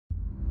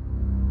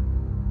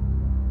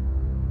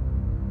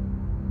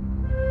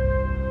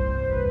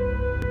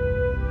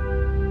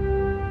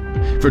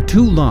For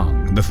too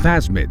long, the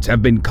phasmids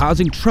have been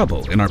causing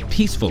trouble in our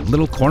peaceful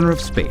little corner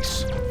of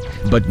space.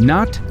 But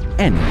not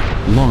any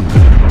longer.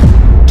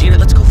 Gina,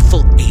 let's go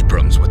full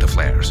Abrams with the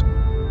flares.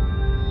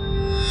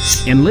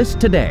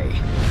 Enlist today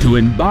to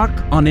embark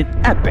on an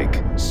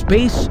epic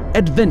space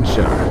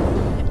adventure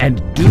and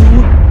do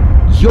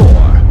your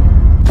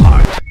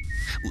part.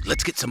 Ooh,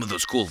 let's get some of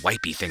those cool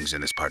wipey things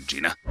in this part,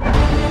 Gina.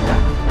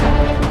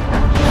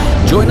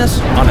 Join us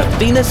on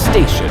Athena's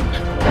station.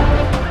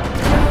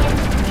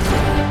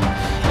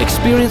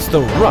 Experience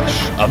the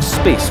rush of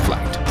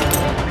spaceflight.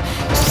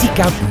 Seek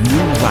out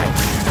new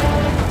life.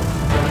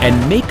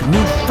 And make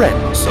new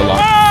friends along.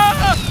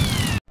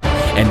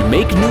 And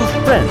make new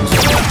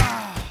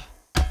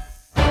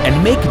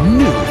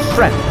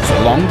friends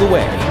along the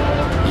way.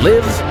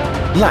 Live,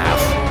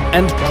 laugh,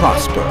 and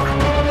prosper.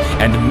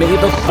 And may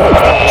the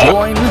Force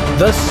join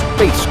the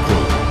space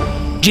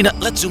crew. Gina,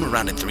 let's zoom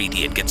around in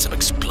 3D and get some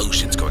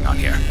explosions going on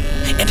here.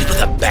 End it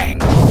with a bang.